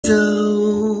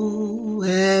so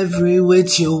every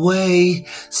which your way.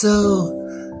 So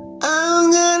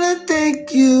I'm gonna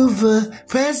thank you for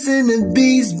pressing the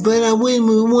beast, but I went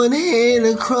with one hand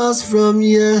across from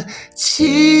your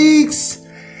cheeks.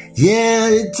 Yeah,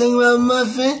 they talking about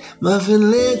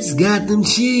muffin lips, got them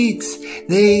cheeks.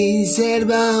 They said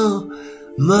about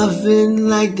muffin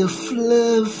like the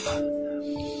fluff,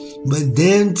 but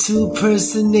them two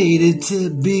personated to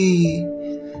be.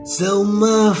 So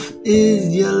muff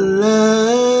is your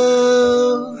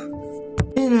love.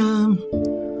 And I'm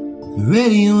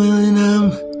ready when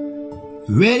I'm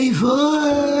ready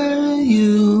for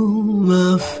you,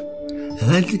 muff. I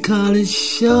like to call it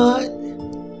short.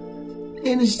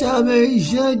 And the strawberry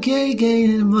shortcake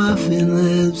ain't in muffin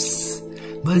lips,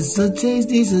 but so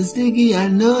tasty, so sticky, I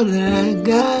know that I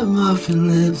got muffin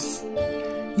lips.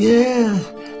 Yeah,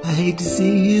 I hate to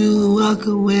see you walk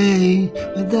away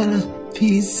without a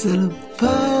piece of the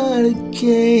powder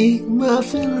cake.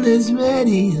 Muffin lips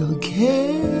ready,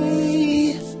 okay?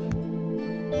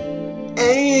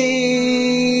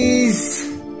 Ace,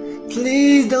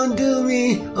 please don't do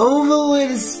me over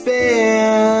with a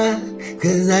spare,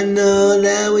 'cause I know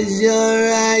that was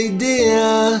your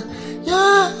idea.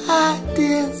 Your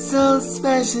idea so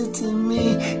special to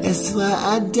me. That's why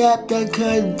I dapped that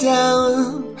card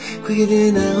down quicker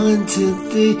than a 1, 2,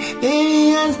 3.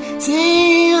 Baby, I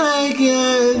see you like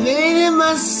you're invading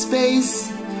my space.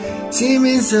 See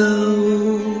me so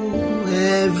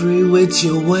every which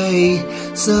your way.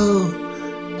 So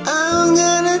I'm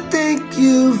gonna thank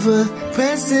you for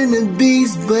pressing the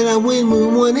beast, but I went with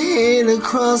one hand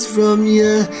across from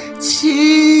your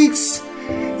cheeks.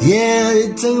 Yeah, they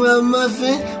talking about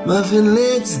muffin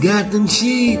lips, got them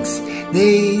cheeks.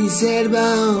 They said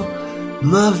about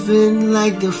muffin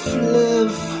like the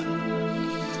fluff,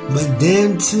 but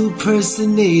them two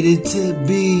personated to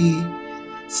be.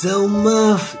 So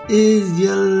muff is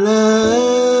your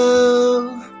love.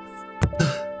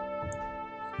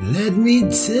 Led me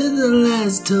to the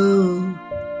last hole.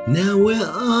 Now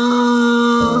we're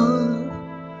on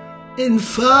and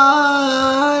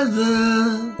farther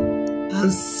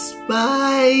of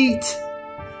spite,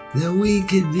 that we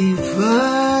could be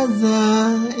further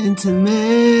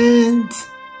intimate.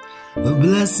 But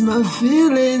bless my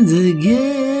feelings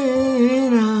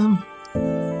again. I'm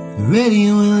ready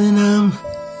when I'm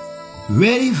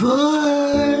ready for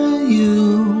you,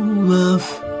 muff.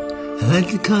 I like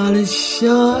to call it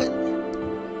short.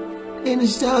 And the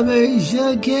strawberry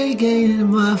shortcake ain't in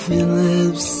muffin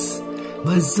lips,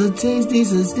 but so tasty,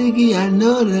 so sticky, I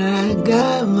know that I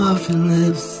got muffin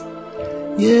lips.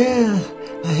 Yeah,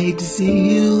 I hate to see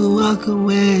you walk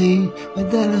away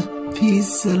without a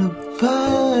piece of the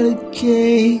powder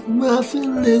cake. Muffin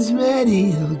lips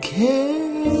ready, okay?